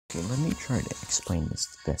Okay, let me try to explain this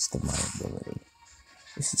to the best of my ability.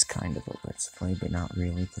 This is kind of a let's play, but not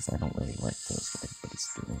really, because I don't really like those what everybody's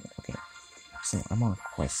doing it. Okay, so I'm on a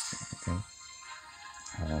quest here,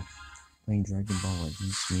 okay? Playing Dragon Ball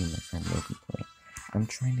Legends, me and my friend Logan play. I'm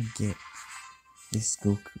trying to get this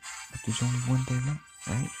Goku, but there's only one day left,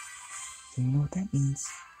 right? So you know what that means?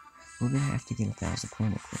 We're gonna have to get 1,000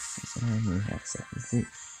 chrono crystals, and I only have 73.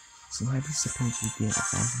 So how do you suppose we get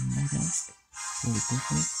 1,000, might ask? Really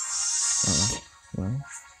quickly? Well,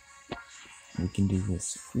 we can do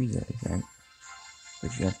this FRIEZA event,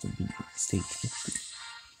 but you have to beat stage 50.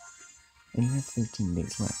 And you have 13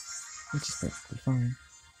 days left, which is perfectly fine,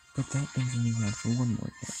 but that means only have for one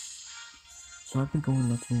more day. So I've been going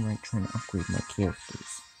left and right trying to upgrade my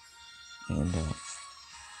characters, and I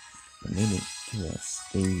made it to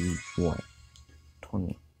stage, what,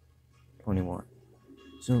 20, 21.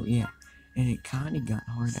 So yeah, and it kinda got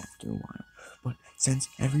hard after a while, but since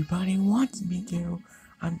everybody wants me to,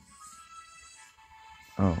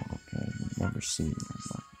 oh, okay, you never see me,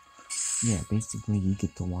 but yeah, basically you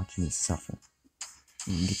get to watch me suffer.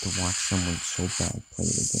 You get to watch someone so bad play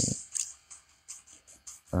the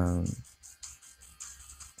game.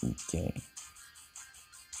 Okay.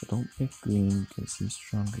 So don't pick green because he's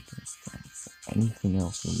strong against that. So anything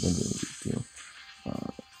else will literally do.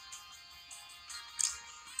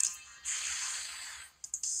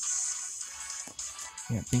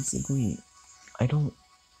 Yeah, basically, I don't,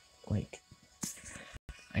 like,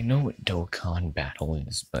 I know what Dokkan Battle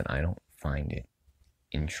is, but I don't find it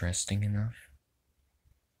interesting enough.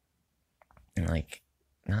 And, like,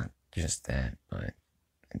 not just that, but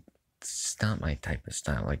it's not my type of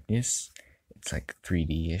style. Like this, it's like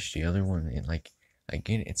 3D-ish. The other one, I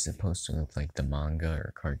get it's supposed to look like the manga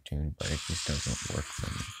or cartoon, but it just doesn't work for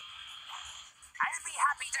me. I'll be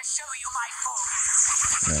happy to show you my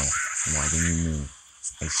phone. No, why didn't you move?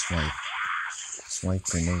 I swipe.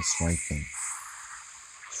 Swipe or no swiping.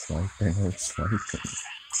 Swipe or no swiping.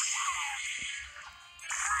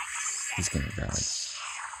 He's gonna dodge.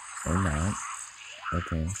 Or not.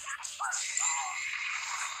 Okay.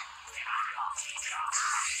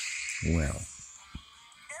 Well.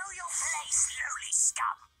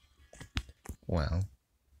 Well.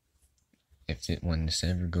 When this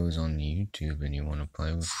ever goes on YouTube and you want to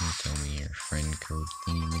play with me, tell me your friend code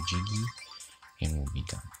thingamajiggy, and we'll be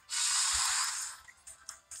done.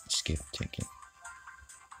 Skip ticket.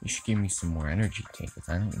 You should give me some more energy tickets.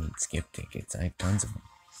 I don't need skip tickets. I have tons of them.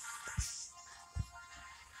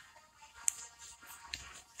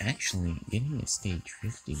 Actually, getting to stage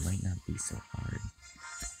 50 might not be so hard.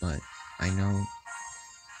 But I know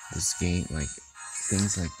this game, like,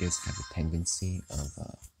 things like this have a tendency of,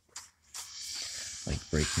 like,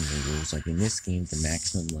 breaking the rules. Like, in this game, the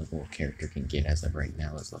maximum level a character can get as of right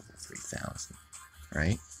now is level 3000.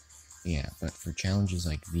 Right? Yeah, but for challenges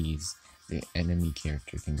like these, the enemy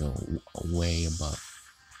character can go way above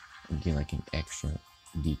and get like an extra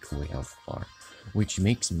decoy health bar, which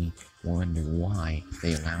makes me wonder why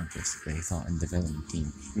they allowed this. They thought in the development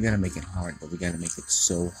team, we gotta make it hard, but we gotta make it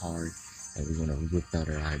so hard that we're gonna rip out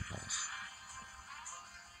our eyeballs.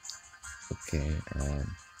 Okay, okay,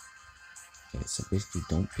 so basically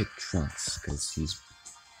don't pick Trunks, because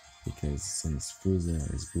since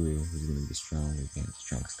FRIEZA is blue, he's gonna be strong against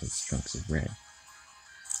Trunks, because Trunks is red.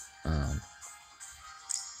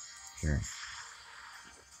 Sure.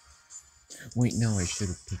 Wait, no, I should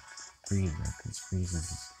have picked FRIEZA, because FRIEZA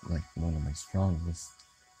is like one of my strongest.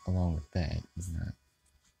 Along with that, is not.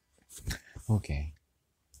 Okay.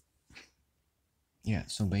 Yeah,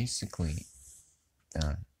 so basically,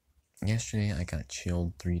 yesterday I got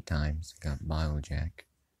chilled 3 times. I got Biojack,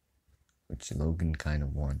 which Logan kind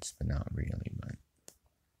of wants, but not really, but.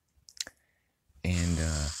 And,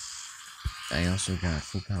 I also got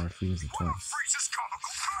full power FRIEZA twice.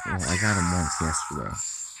 Well, I got him once yesterday.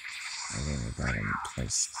 I think I got him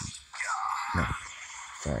twice. No,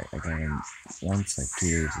 sorry, I got him once like 2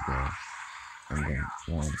 days ago, and then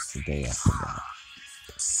once the day after that.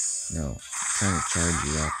 No, I'm trying to charge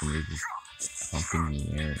you up and you're just humping the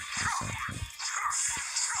air or something.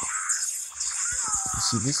 You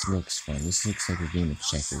see, this looks fun. This looks like a game of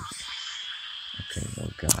checkers. Okay,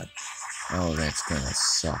 oh god. Oh, that's gonna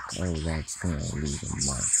suck. Oh, that's gonna leave a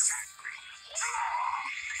mark.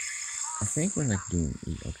 I think we're like doing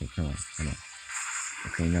E. Okay, come on.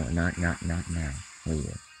 Okay, no, not now.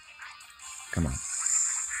 Later. Come on.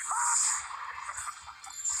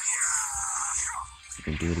 You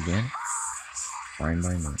can do it again? Fine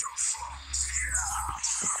by me. Of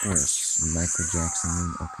course, Michael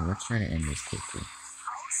Jackson. Okay, let's try to end this quickly.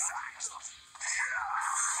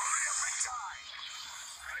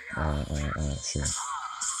 Sure.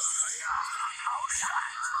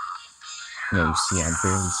 Yeah, you see, I'm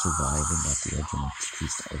barely surviving at the edge of my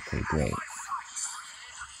piece. Okay, great.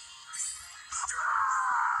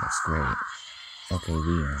 That's great. Okay, we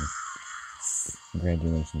win.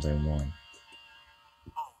 Congratulations, I won. Already?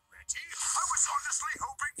 I was honestly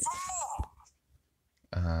hoping for more.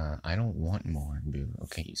 I don't want more, Boo.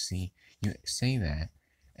 Okay, you see, you say that,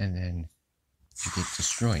 and then you get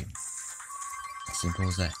destroyed. Simple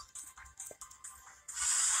as that.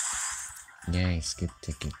 Yay, skip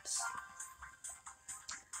tickets.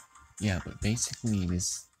 Yeah, but basically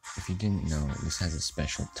this, if you didn't know, this has a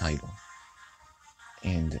special title.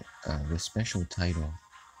 And the special title,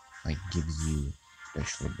 like, gives you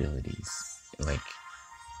special abilities. Like,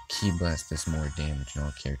 Key Blast does more damage and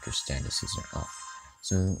all character statuses are up.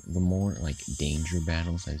 So the more, like, danger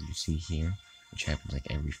battles, as you see here, which happens, like,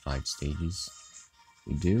 every 5 stages,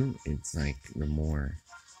 you do, it's, like, the more,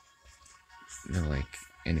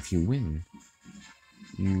 and if you win,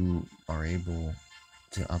 you are able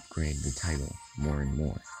to upgrade the title more and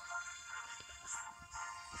more.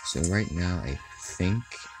 So right now, I think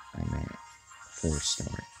I'm at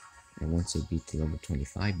 4-star. And once I beat the level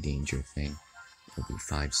 25 danger thing, it'll be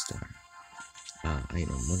 5-star.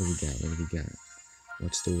 Item, what do we got?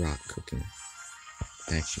 What's the rock cooking?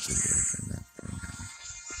 That should be good enough for now.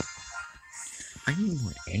 I need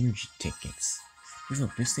more energy tickets.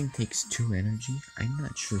 Look, this thing takes 2 energy. I'm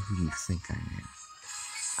not sure who you think I am.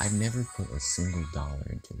 I've never put a single dollar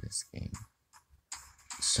into this game.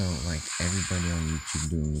 So, like, everybody on YouTube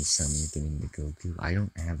doing these summons, getting the Goku, I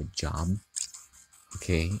don't have a job.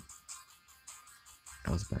 Okay?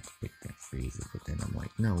 I was about to pick that FRIEZA, but then I'm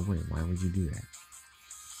like, no, wait, why would you do that?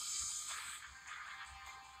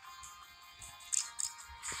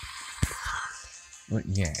 But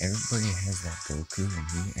yeah, everybody has that Goku, and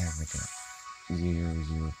he has like a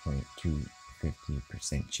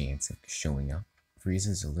 0.250% chance of showing up.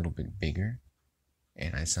 Frieza's a little bit bigger,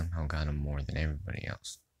 and I somehow got him more than everybody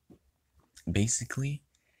else. Basically,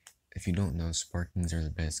 if you don't know, Sparkings are the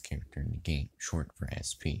best character in the game, short for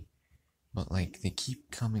SP. But like, they keep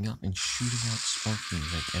coming up and shooting out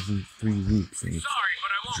Sparkings like every 3 loops, and it's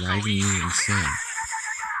driving me insane.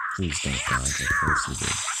 Please don't dodge, of course you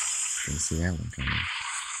did. Didn't see that one coming.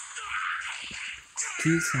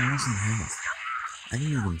 2,000 health. I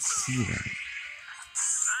didn't even see that.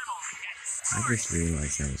 I just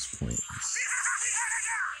realized that was pointless.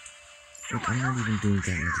 Look, I'm not even doing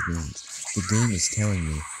that much damage. The game is telling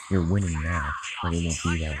me you're winning now, but it won't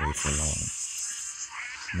be that way for long.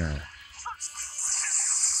 No.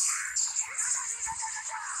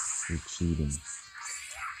 You're cheating.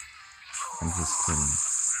 I'm just kidding.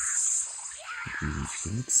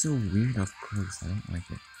 It looks so weird up close. I don't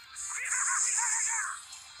like it.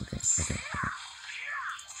 Okay.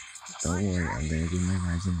 Don't worry, I'm gonna do my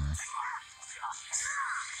rising rush.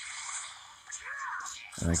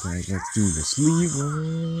 Alright, let's do this.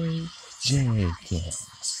 Leroy Jenkins.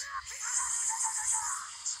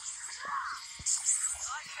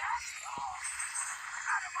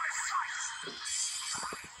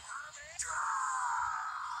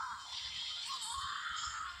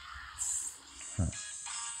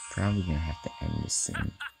 Probably gonna have to end this soon.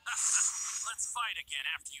 Let's fight again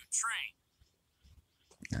after you train.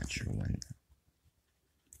 Not sure when.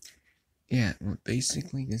 Yeah, well,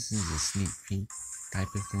 basically this is a sneak peek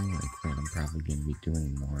type of thing, like what I'm probably gonna be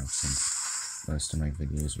doing more of, since most of my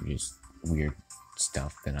videos are just weird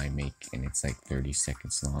stuff that I make and it's like 30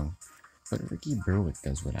 seconds long. But Ricky Berwick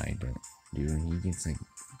does what I do, and he gets like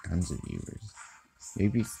tons of viewers.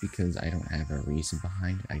 Maybe it's because I don't have a reason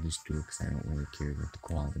behind it. I just do it because I don't really care about the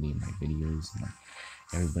quality of my videos. And like,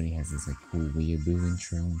 everybody has this like cool weeaboo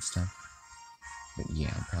intro and stuff. But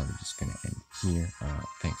yeah, I'm probably just gonna end here.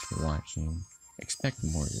 Thanks for watching. Expect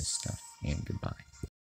more of this stuff, and goodbye.